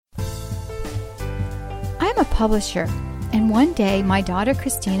a publisher, and one day my daughter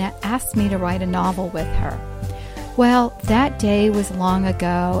Christina asked me to write a novel with her. Well, that day was long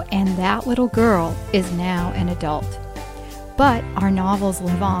ago, and that little girl is now an adult. But our novels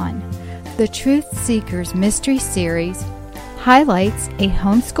live on. The Truth Seekers Mystery Series highlights a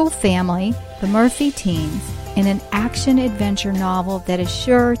homeschool family, the Murphy teens, in an action-adventure novel that is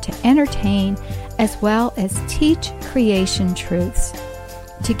sure to entertain as well as teach creation truths.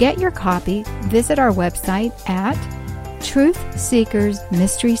 To get your copy, visit our website at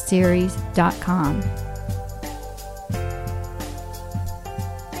truthseekersmysteryseries.com.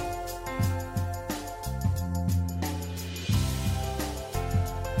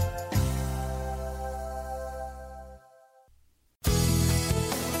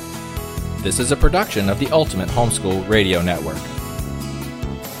 This is a production of the Ultimate Homeschool Radio Network.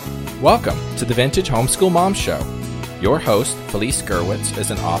 Welcome to the Vintage Homeschool Moms Show. Your host, Felice Gerwitz, is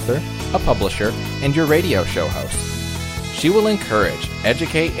an author, a publisher, and your radio show host. She will encourage,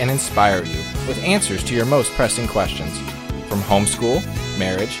 educate, and inspire you with answers to your most pressing questions, from homeschool,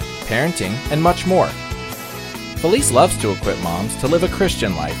 marriage, parenting, and much more. Felice loves to equip moms to live a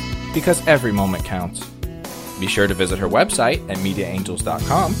Christian life because every moment counts. Be sure to visit her website at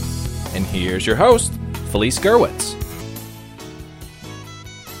mediaangels.com. And here's your host, Felice Gerwitz.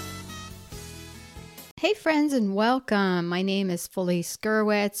 Hey friends, and welcome. My name is Felice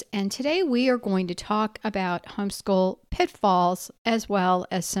Gerwitz, and today we are going to talk about homeschool pitfalls as well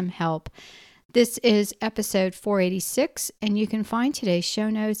as some help. This is episode 486, and you can find today's show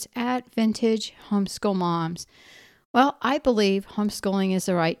notes at Vintage Homeschool Moms. Well, I believe homeschooling is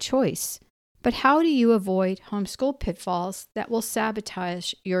the right choice. But how do you avoid homeschool pitfalls that will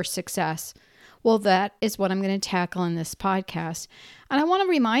sabotage your success? Well, that is what I'm going to tackle in this podcast. And I want to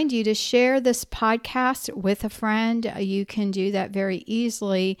remind you to share this podcast with a friend. You can do that very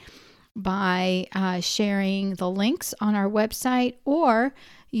easily by sharing the links on our website, or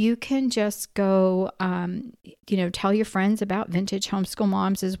you can just go, tell your friends about Vintage Homeschool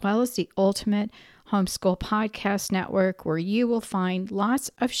Moms as well as the Ultimate Homeschool Podcast Network, where you will find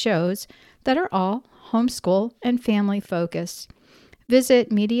lots of shows that are all homeschool and family focused. Visit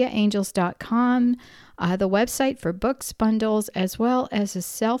mediaangels.com, the website for books, bundles, as well as a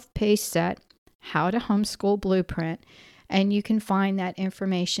self-paced set, How to Homeschool Blueprint. And you can find that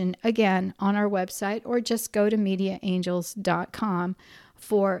information again on our website, or just go to mediaangels.com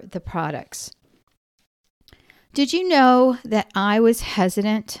for the products. Did you know that I was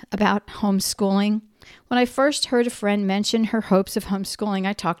hesitant about homeschooling? When I first heard a friend mention her hopes of homeschooling,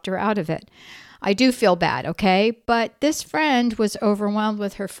 I talked her out of it. I do feel bad, okay? But this friend was overwhelmed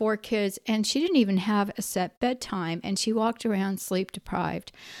with her 4 kids, and she didn't even have a set bedtime, and she walked around sleep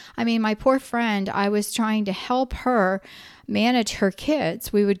deprived. I mean, my poor friend, I was trying to help her manage her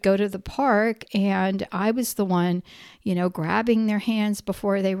kids. We would go to the park, and I was the one, grabbing their hands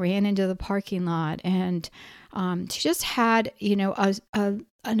before they ran into the parking lot. And she just had,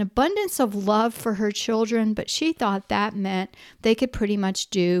 an abundance of love for her children, but she thought that meant they could pretty much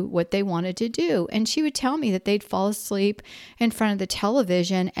do what they wanted to do. And she would tell me that they'd fall asleep in front of the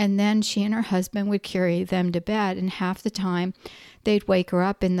television, and then she and her husband would carry them to bed. And half the time they'd wake her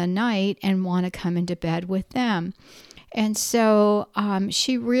up in the night and want to come into bed with them. And so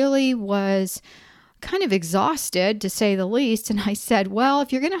she really was kind of exhausted, to say the least. And I said, well,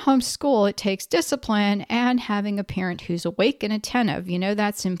 if you're going to homeschool, it takes discipline and having a parent who's awake and attentive.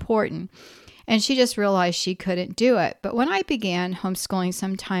 That's important. And she just realized she couldn't do it. But when I began homeschooling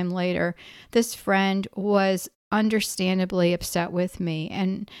some time later, this friend was understandably upset with me.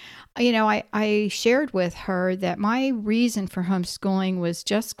 And, I shared with her that my reason for homeschooling was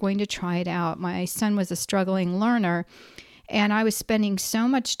just going to try it out. My son was a struggling learner, and I was spending so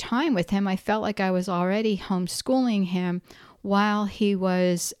much time with him, I felt like I was already homeschooling him while he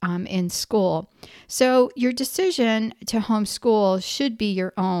was in school. So your decision to homeschool should be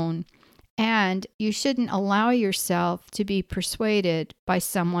your own, and you shouldn't allow yourself to be persuaded by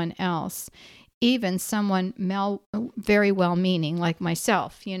someone else, even someone very well-meaning like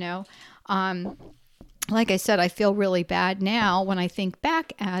myself, Like I said, I feel really bad now when I think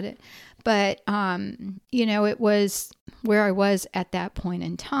back at it. But, it was where I was at that point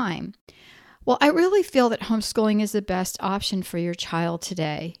in time. Well, I really feel that homeschooling is the best option for your child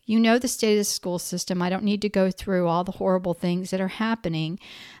today. You know the state of the school system. I don't need to go through all the horrible things that are happening.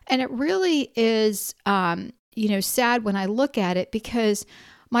 And it really is, sad when I look at it, because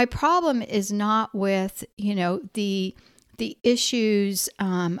my problem is not with, the issues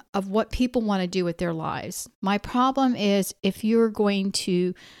of what people want to do with their lives. My problem is, if you're going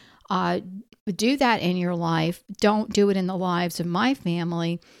to do that in your life, don't do it in the lives of my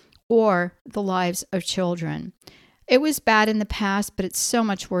family, or the lives of children. It was bad in the past, but it's so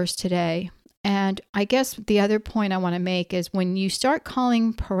much worse today. And I guess the other point I want to make is when you start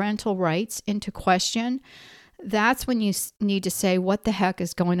calling parental rights into question, that's when you need to say, what the heck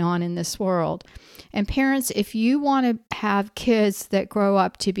is going on in this world? And parents, if you want to have kids that grow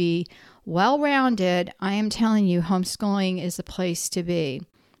up to be well-rounded, I am telling you, homeschooling is the place to be.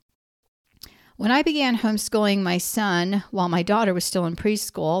 When I began homeschooling my son while my daughter was still in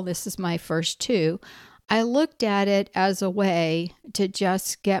preschool, this is my first two, I looked at it as a way to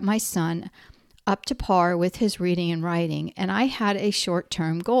just get my son up to par with his reading and writing. And I had a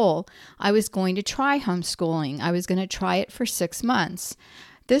short-term goal. I was going to try homeschooling. I was going to try it for 6 months.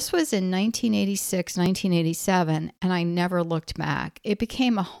 This was in 1986, 1987, and I never looked back. It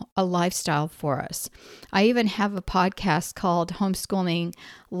became a lifestyle for us. I even have a podcast called Homeschooling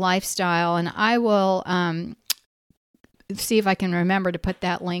Lifestyle, and I will see if I can remember to put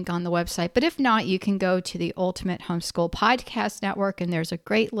that link on the website. But if not, you can go to the Ultimate Homeschool Podcast Network, and there's a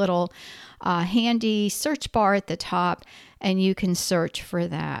great little handy search bar at the top, and you can search for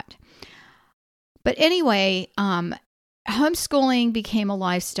that. But anyway, homeschooling became a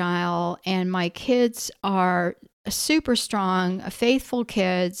lifestyle, and my kids are super strong, faithful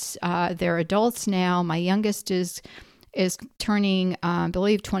kids. They're adults now. My youngest is turning, I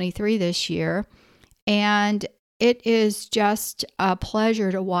believe, 23 this year, and it is just a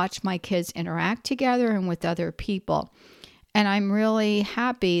pleasure to watch my kids interact together and with other people. And I'm really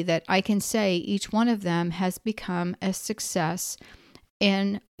happy that I can say each one of them has become a success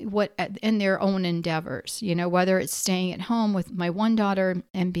in their own endeavors. You know, whether it's staying at home with my one daughter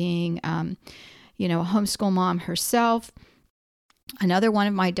and being, a homeschool mom herself. Another one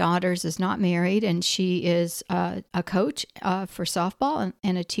of my daughters is not married, and she is a coach for softball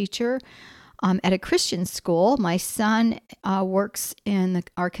and a teacher at a Christian school. My son works in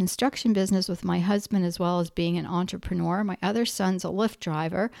our construction business with my husband, as well as being an entrepreneur. My other son's a Lyft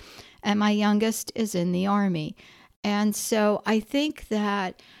driver, and my youngest is in the Army. And so I think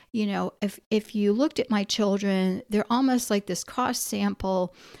that, if you looked at my children, they're almost like this cross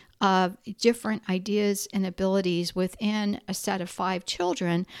sample of different ideas and abilities within a set of 5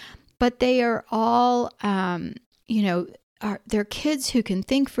 children, but they are all, they're kids who can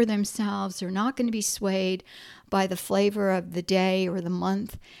think for themselves. They're not going to be swayed by the flavor of the day or the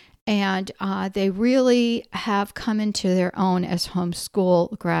month. And they really have come into their own as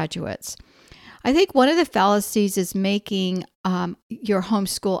homeschool graduates. I think one of the fallacies is making your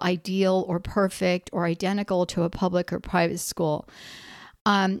homeschool ideal or perfect or identical to a public or private school.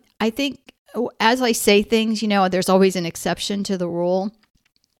 I think as I say things, there's always an exception to the rule.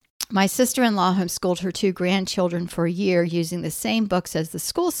 My sister-in-law homeschooled her 2 grandchildren for a year using the same books as the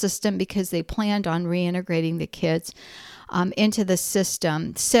school system because they planned on reintegrating the kids into the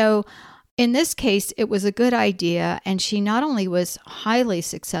system. So in this case, it was a good idea, and she not only was highly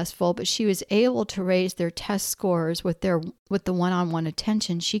successful, but she was able to raise their test scores with the one-on-one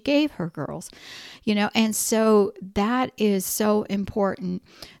attention she gave her girls, and so that is so important.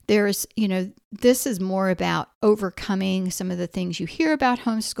 There's, this is more about overcoming some of the things you hear about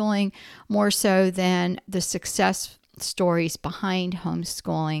homeschooling, more so than the success stories behind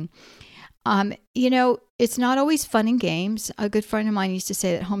homeschooling. It's not always fun and games. A good friend of mine used to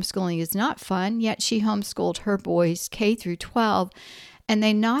say that homeschooling is not fun, yet she homeschooled her boys K through 12, and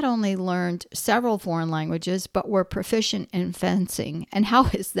they not only learned several foreign languages, but were proficient in fencing. And how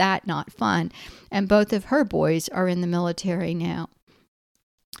is that not fun? And both of her boys are in the military now.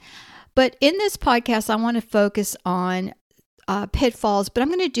 But in this podcast, I want to focus on pitfalls, but I'm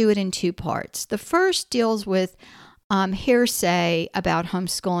going to do it in 2 parts. The first deals with hearsay about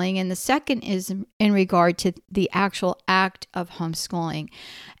homeschooling, and the second is in regard to the actual act of homeschooling.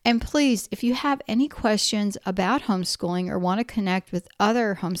 And please, if you have any questions about homeschooling or want to connect with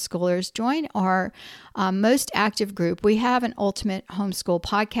other homeschoolers, join our most active group. We have an Ultimate Homeschool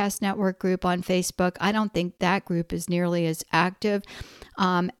Podcast Network group on Facebook. I don't think that group is nearly as active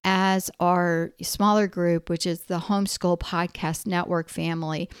as our smaller group, which is the Homeschool Podcast Network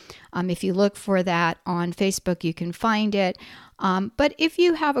family. If you look for that on Facebook, you can find it. But if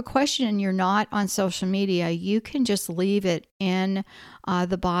you have a question and you're not on social media, you can just leave it in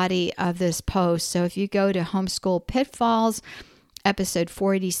the body of this post. So if you go to Homeschool Pitfalls, episode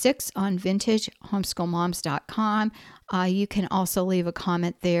 486 on vintagehomeschoolmoms.com, you can also leave a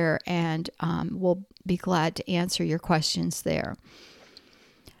comment there, and we'll be glad to answer your questions there.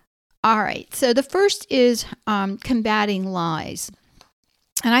 All right, so the first is combating lies.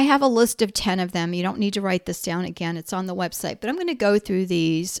 And I have a list of 10 of them. You don't need to write this down again. It's on the website. But I'm going to go through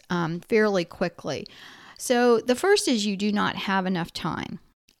these fairly quickly. So the first is you do not have enough time.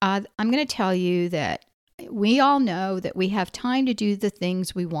 I'm going to tell you that we all know that we have time to do the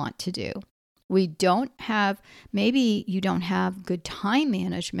things we want to do. We don't have, maybe you don't have good time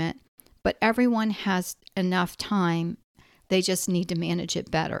management, but everyone has enough time. They just need to manage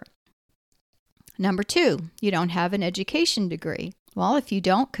it better. Number 2, you don't have an education degree. Well, if you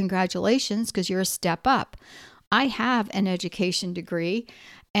don't, congratulations, because you're a step up. I have an education degree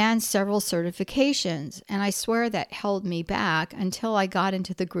and several certifications, and I swear that held me back until I got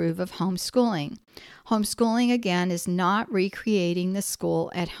into the groove of homeschooling. Homeschooling, again, is not recreating the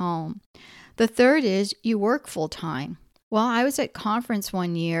school at home. The third is you work full-time. Well, I was at conference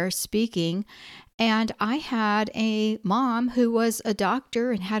one year speaking, and I had a mom who was a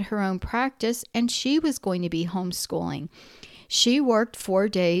doctor and had her own practice, and she was going to be homeschooling. She worked 4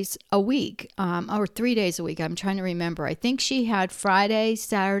 days a week, or 3 days a week. I'm trying to remember. I think she had Friday,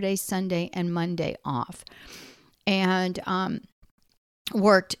 Saturday, Sunday, and Monday off, and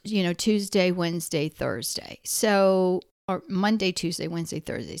worked, Tuesday, Wednesday, Thursday. So, or Monday, Tuesday, Wednesday,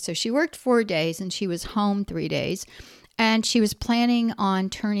 Thursday. So she worked 4 days, and she was home 3 days. And she was planning on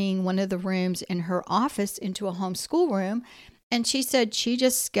turning one of the rooms in her office into a homeschool room. And she said she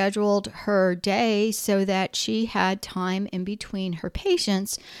just scheduled her day so that she had time in between her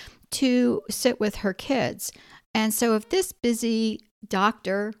patients to sit with her kids. And so if this busy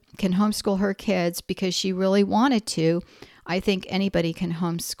doctor can homeschool her kids because she really wanted to, I think anybody can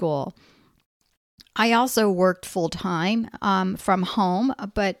homeschool. I also worked full-time from home,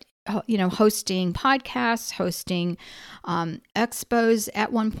 but hosting podcasts, hosting expos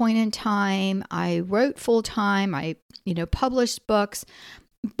at one point in time. I wrote full-time. I, published books,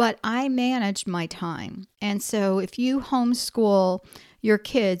 but I managed my time. And so if you homeschool your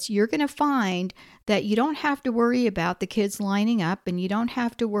kids, you're going to find that you don't have to worry about the kids lining up, and you don't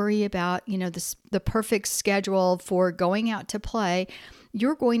have to worry about, the perfect schedule for going out to play.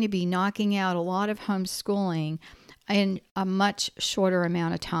 You're going to be knocking out a lot of homeschooling in a much shorter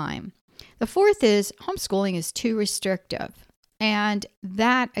amount of time. The fourth is homeschooling is too restrictive. And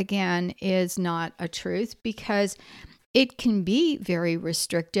that, again, is not a truth, because it can be very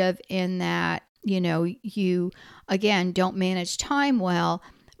restrictive in that, you, again, don't manage time well,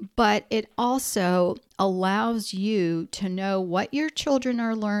 but it also allows you to know what your children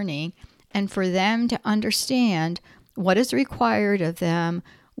are learning and for them to understand what is required of them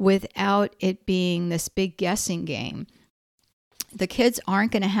without it being this big guessing game. The kids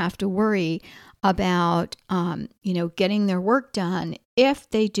aren't going to have to worry about, getting their work done if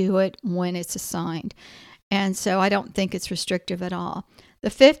they do it when it's assigned. And so I don't think it's restrictive at all. The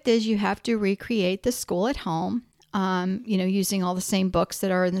fifth is you have to recreate the school at home, using all the same books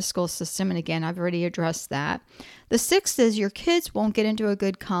that are in the school system. And again, I've already addressed that. The sixth is your kids won't get into a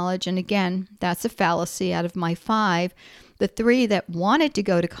good college. And again, that's a fallacy. Out of my 5, the 3 that wanted to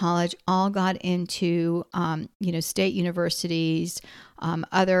go to college all got into, state universities,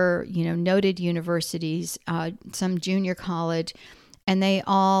 other, noted universities, some junior college, and they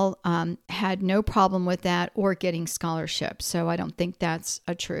all had no problem with that or getting scholarships. So I don't think that's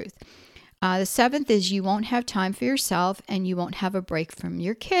a truth. The 7th is you won't have time for yourself, and you won't have a break from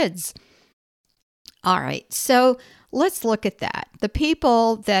your kids. All right, so let's look at that. The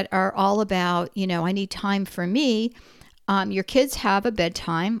people that are all about, I need time for me. Your kids have a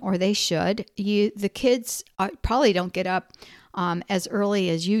bedtime, or they should. The kids probably don't get up as early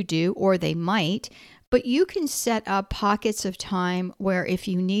as you do, or they might. But you can set up pockets of time where if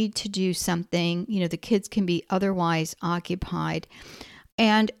you need to do something, the kids can be otherwise occupied.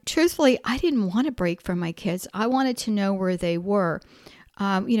 And truthfully, I didn't want a break from my kids. I wanted to know where they were.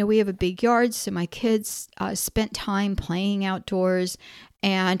 We have a big yard, so my kids spent time playing outdoors.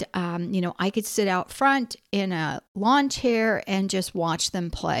 And, I could sit out front in a lawn chair and just watch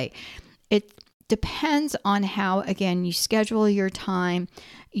them play. It depends on how, again, you schedule your time.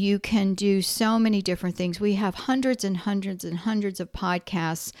 You can do so many different things. We have hundreds and hundreds and hundreds of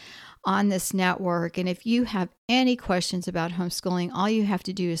podcasts on this network. And if you have any questions about homeschooling, all you have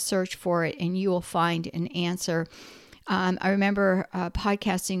to do is search for it and you will find an answer. I remember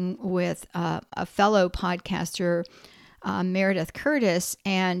podcasting with a fellow podcaster, Meredith Curtis,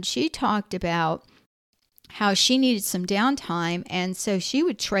 and she talked about how she needed some downtime, and so she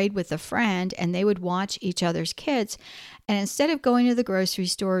would trade with a friend and they would watch each other's kids. And instead of going to the grocery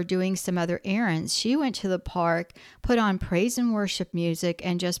store or doing some other errands, she went to the park, put on praise and worship music,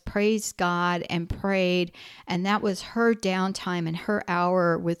 and just praised God and prayed. And that was her downtime and her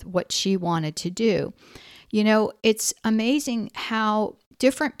hour with what she wanted to do. It's amazing how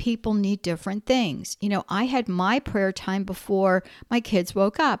different people need different things. I had my prayer time before my kids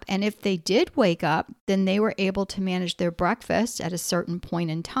woke up. And if they did wake up, then they were able to manage their breakfast at a certain point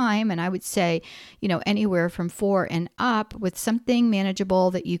in time. And I would say, anywhere from 4 and up with something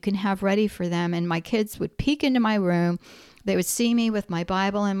manageable that you can have ready for them. And my kids would peek into my room. They would see me with my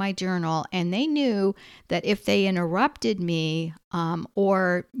Bible and my journal, and they knew that if they interrupted me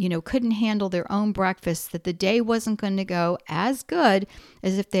or couldn't handle their own breakfast, that the day wasn't going to go as good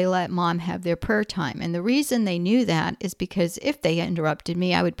as if they let mom have their prayer time. And the reason they knew that is because if they interrupted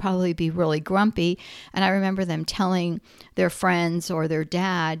me, I would probably be really grumpy. And I remember them telling their friends or their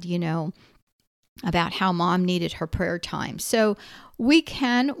dad, about how mom needed her prayer time. So we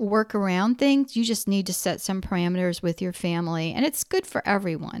can work around things. You just need to set some parameters with your family, and it's good for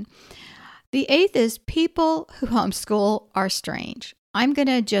everyone. The 8th is people who homeschool are strange. I'm going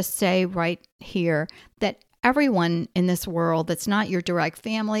to just say right here that everyone in this world that's not your direct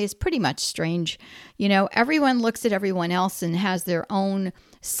family is pretty much strange. Everyone looks at everyone else and has their own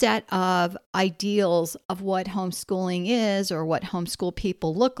set of ideals of what homeschooling is or what homeschool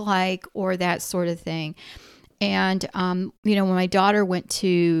people look like or that sort of thing. And, when my daughter went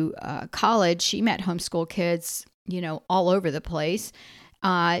to college, she met homeschool kids, all over the place.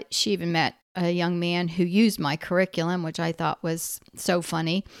 She even met a young man who used my curriculum, which I thought was so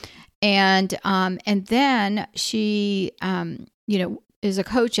funny. And then she, is a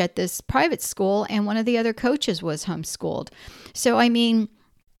coach at this private school, and one of the other coaches was homeschooled. So,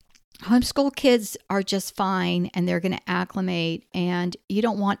 homeschool kids are just fine, and they're going to acclimate, and you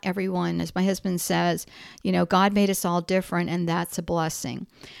don't want everyone, as my husband says, God made us all different, and that's a blessing.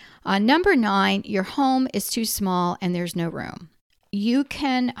 Number 9, your home is too small and there's no room. You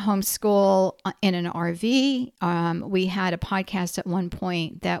can homeschool in an RV. We had a podcast at one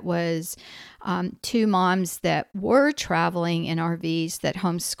point that was 2 moms that were traveling in RVs that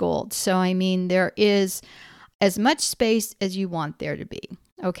homeschooled. So, there is as much space as you want there to be.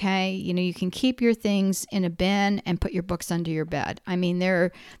 Okay. You can keep your things in a bin and put your books under your bed.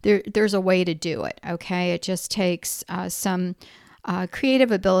 There's a way to do it. Okay. It just takes some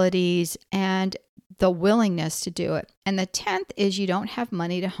creative abilities and the willingness to do it. And the 10th is you don't have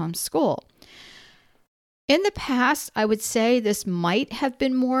money to homeschool. In the past, I would say this might have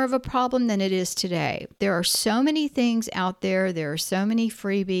been more of a problem than it is today. There are so many things out there. There are so many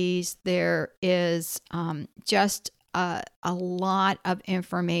freebies. There is just a lot of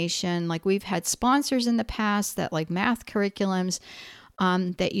information. Like we've had sponsors in the past that like math curriculums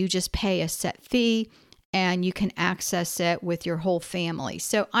that you just pay a set fee and you can access it with your whole family.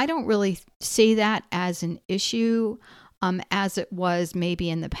 So I don't really see that as an issue as it was maybe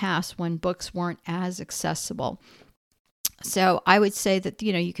in the past when books weren't as accessible. So I would say that,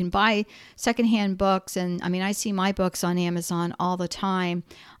 you can buy secondhand books. And I see my books on Amazon all the time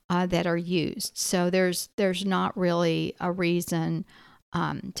that are used. So there's not really a reason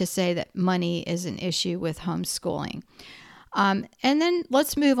to say that money is an issue with homeschooling. And then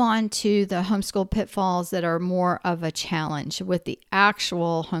let's move on to the homeschool pitfalls that are more of a challenge with the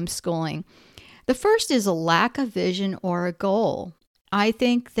actual homeschooling. The first is a lack of vision or a goal. I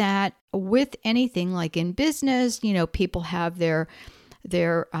think that with anything like in business, people have their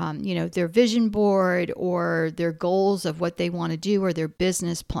vision board or their goals of what they want to do or their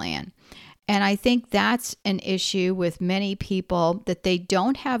business plan. And I think that's an issue with many people, that they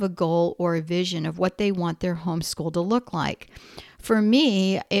don't have a goal or a vision of what they want their homeschool to look like. For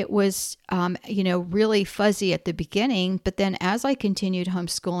me, it was, really fuzzy at the beginning, but then as I continued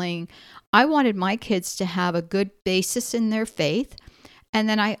homeschooling, I wanted my kids to have a good basis in their faith. And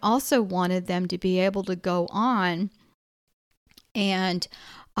then I also wanted them to be able to go on and,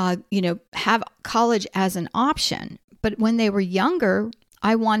 have college as an option. But when they were younger,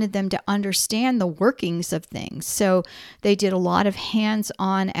 I wanted them to understand the workings of things. So they did a lot of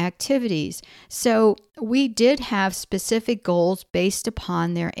hands-on activities. So we did have specific goals based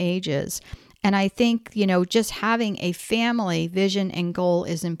upon their ages. And I think, just having a family vision and goal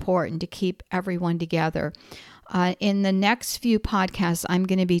is important to keep everyone together. In the next few podcasts, I'm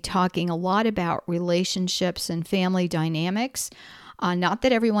going to be talking a lot about relationships and family dynamics. Not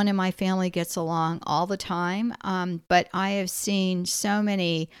that everyone in my family gets along all the time, but I have seen so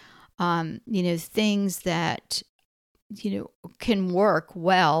many, things that, can work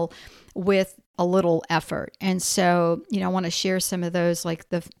well with a little effort. And so, I want to share some of those, like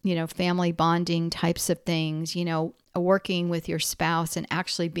the, family bonding types of things, working with your spouse and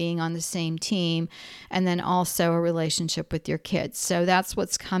actually being on the same team, and then also a relationship with your kids. So that's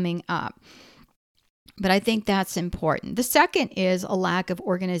what's coming up. But I think that's important. The second is a lack of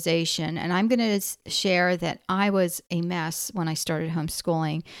organization. And I'm going to share that I was a mess when I started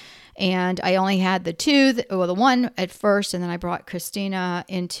homeschooling. And I only had the one at first, and then I brought Christina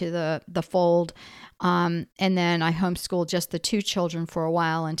into the fold. And then I homeschooled just the 2 children for a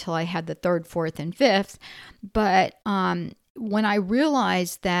while until I had the 3rd, 4th, and 5th. But when I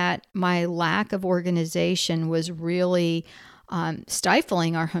realized that my lack of organization was really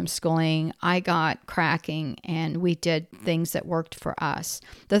stifling our homeschooling, I got cracking, and we did things that worked for us.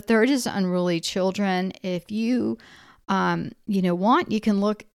 The third is unruly children. If you, want, you can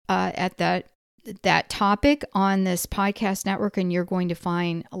look at that topic on this podcast network, and you're going to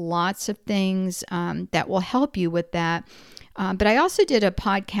find lots of things that will help you with that. But I also did a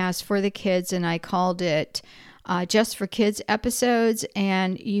podcast for the kids, and I called it Just for Kids episodes,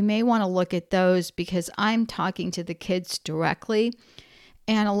 and you may want to look at those because I'm talking to the kids directly.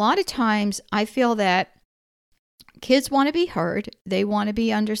 And a lot of times I feel that kids want to be heard. They want to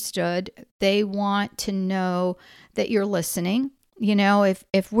be understood. They want to know that you're listening.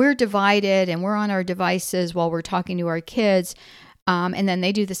 If we're divided and we're on our devices while we're talking to our kids, and then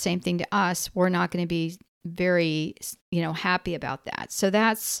they do the same thing to us, we're not going to be very, happy about that. So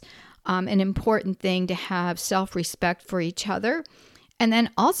that's an important thing, to have self-respect for each other. And then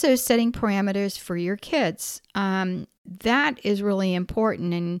also setting parameters for your kids. That is really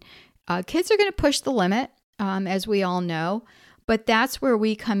important. And kids are going to push the limit, as we all know. But that's where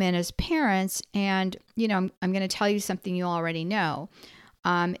we come in as parents. And, I'm going to tell you something you already know.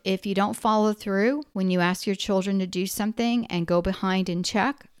 If you don't follow through when you ask your children to do something and go behind and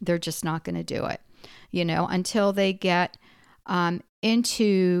check, they're just not going to do it, until they get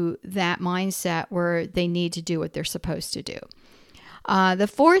into that mindset where they need to do what they're supposed to do.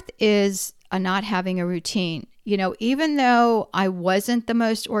 The fourth is not having a routine. Even though I wasn't the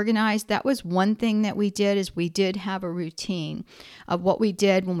most organized, that was one thing that we did, is we did have a routine of what we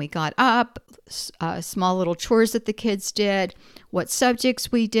did when we got up, small little chores that the kids did, what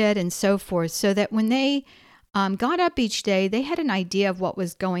subjects we did, and so forth, so that when they got up each day, they had an idea of what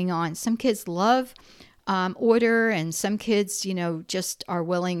was going on. Some kids love order, and some kids, just are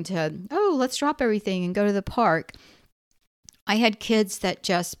willing to, let's drop everything and go to the park. I had kids that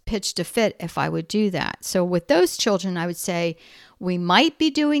just pitched a fit if I would do that. So with those children, I would say, we might be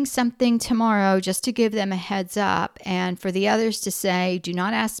doing something tomorrow, just to give them a heads up. And for the others to say, do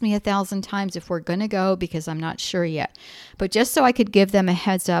not ask me 1,000 times if we're going to go, because I'm not sure yet. But just so I could give them a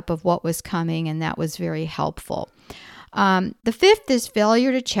heads up of what was coming, and that was very helpful. The fifth is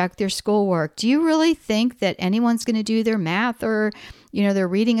failure to check their schoolwork. Do you really think that anyone's going to do their math or, their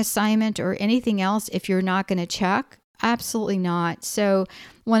reading assignment or anything else if you're not going to check? Absolutely not. So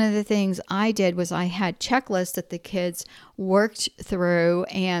one of the things I did was I had checklists that the kids worked through,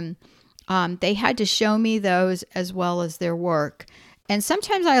 and they had to show me those as well as their work. And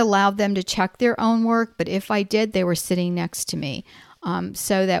sometimes I allowed them to check their own work, but if I did, they were sitting next to me,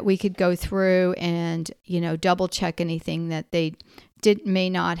 so that we could go through and, double check anything that they may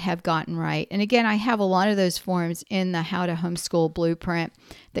not have gotten right. And again, I have a lot of those forms in the How to Homeschool Blueprint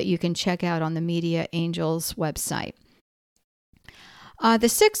that you can check out on the Media Angels website. The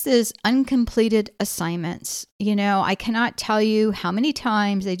sixth is uncompleted assignments. I cannot tell you how many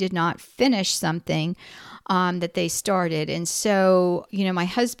times they did not finish something that they started. And so, my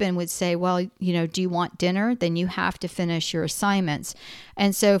husband would say, well, do you want dinner? Then you have to finish your assignments.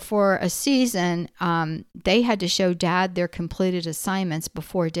 And so for a season, they had to show Dad their completed assignments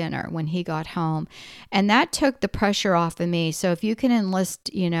before dinner when he got home. And that took the pressure off of me. So if you can enlist,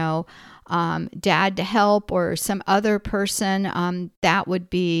 Dad to help, or some other person, that would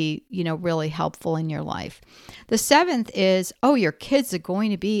be, really helpful in your life. The seventh is, your kids are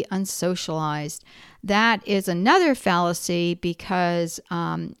going to be unsocialized. That is another fallacy, because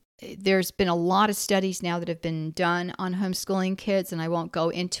there's been a lot of studies now that have been done on homeschooling kids, and I won't go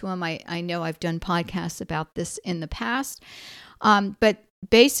into them. I know I've done podcasts about this in the past, but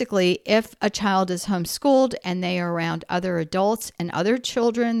basically, if a child is homeschooled and they are around other adults and other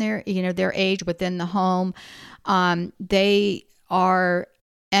children their age within the home, they are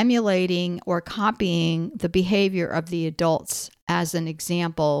emulating or copying the behavior of the adults as an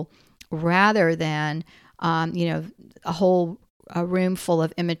example, rather than a whole room full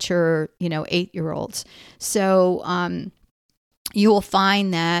of immature 8-year-olds. So you will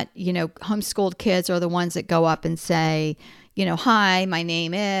find that homeschooled kids are the ones that go up and say, hi, my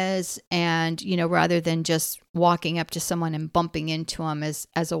name is, and, rather than just walking up to someone and bumping into them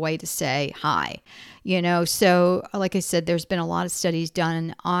as a way to say hi, so like I said, there's been a lot of studies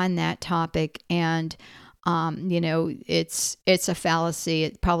done on that topic, and, it's a fallacy.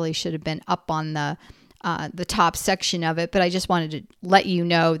 It probably should have been up on the the top section of it, but I just wanted to let you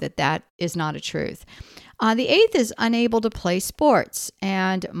know that that is not a truth. The 8th is unable to play sports,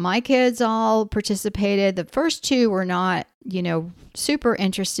 and my kids all participated. The first 2 were not, super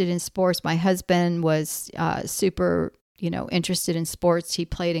interested in sports. My husband was super, interested in sports. He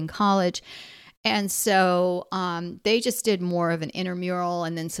played in college. And so they just did more of an intramural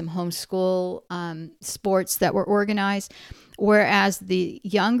and then some homeschool sports that were organized, whereas the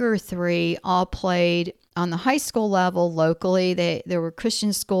younger 3 all played on the high school level locally. There were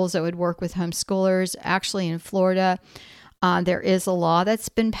Christian schools that would work with homeschoolers. Actually, in Florida, there is a law that's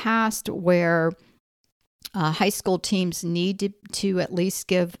been passed where high school teams need to at least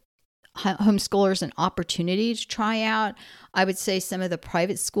give homeschoolers an opportunity to try out. I would say some of the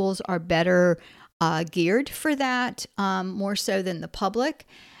private schools are better geared for that, more so than the public.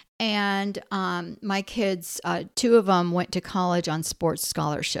 And my kids, 2 of them went to college on sports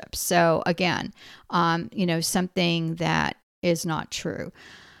scholarships. So again, something that is not true.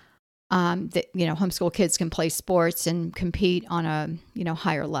 That homeschool kids can play sports and compete on a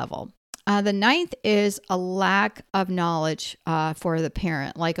higher level. The 9th is a lack of knowledge for the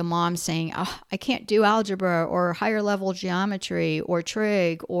parent, like a mom saying, I can't do algebra or higher level geometry or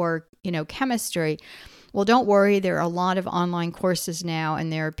trig or, chemistry. Well, don't worry. There are a lot of online courses now,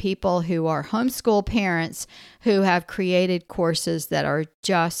 and there are people who are homeschool parents who have created courses that are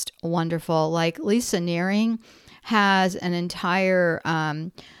just wonderful. Like Lisa Nearing has an entire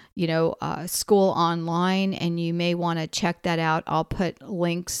school online, and you may want to check that out. I'll put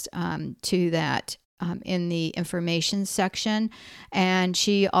links to that in the information section. And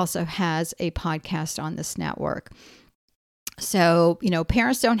she also has a podcast on this network. So,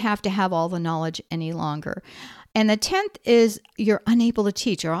 parents don't have to have all the knowledge any longer. And the 10th is you're unable to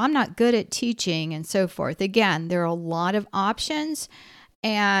teach, or I'm not good at teaching, and so forth. Again, there are a lot of options.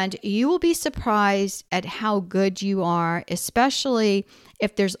 And you will be surprised at how good you are, especially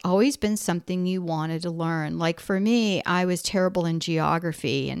if there's always been something you wanted to learn. Like for me, I was terrible in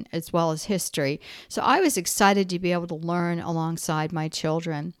geography and as well as history. So I was excited to be able to learn alongside my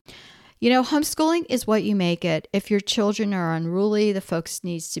children. Homeschooling is what you make it. If your children are unruly, the focus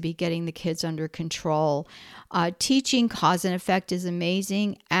needs to be getting the kids under control. Teaching cause and effect is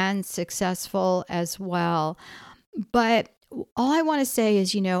amazing and successful as well. But all I want to say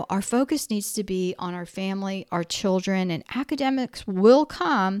is, our focus needs to be on our family, our children, and academics will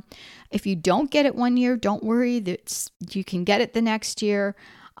come. If you don't get it one year, don't worry, you can get it the next year.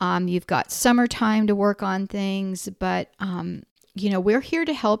 You've got summertime to work on things, but we're here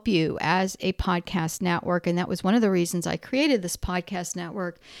to help you as a podcast network. And that was one of the reasons I created this podcast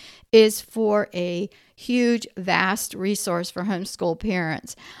network, is for a huge, vast resource for homeschool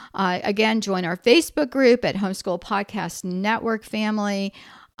parents. Again, join our Facebook group at Homeschool Podcast Network Family.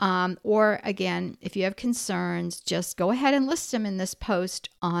 Or again, if you have concerns, just go ahead and list them in this post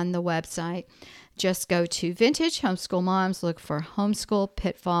on the website. Just go to Vintage Homeschool Moms, look for Homeschool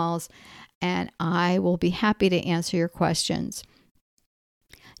Pitfalls, and I will be happy to answer your questions.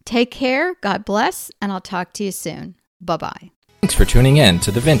 Take care, God bless, and I'll talk to you soon. Bye-bye. Thanks for tuning in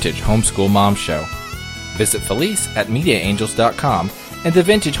to the Vintage Homeschool Mom Show. Visit Felice at MediaAngels.com and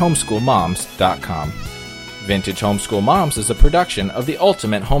TheVintageHomeschoolMoms.com. Vintage Homeschool Moms is a production of the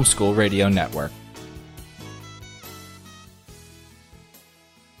Ultimate Homeschool Radio Network.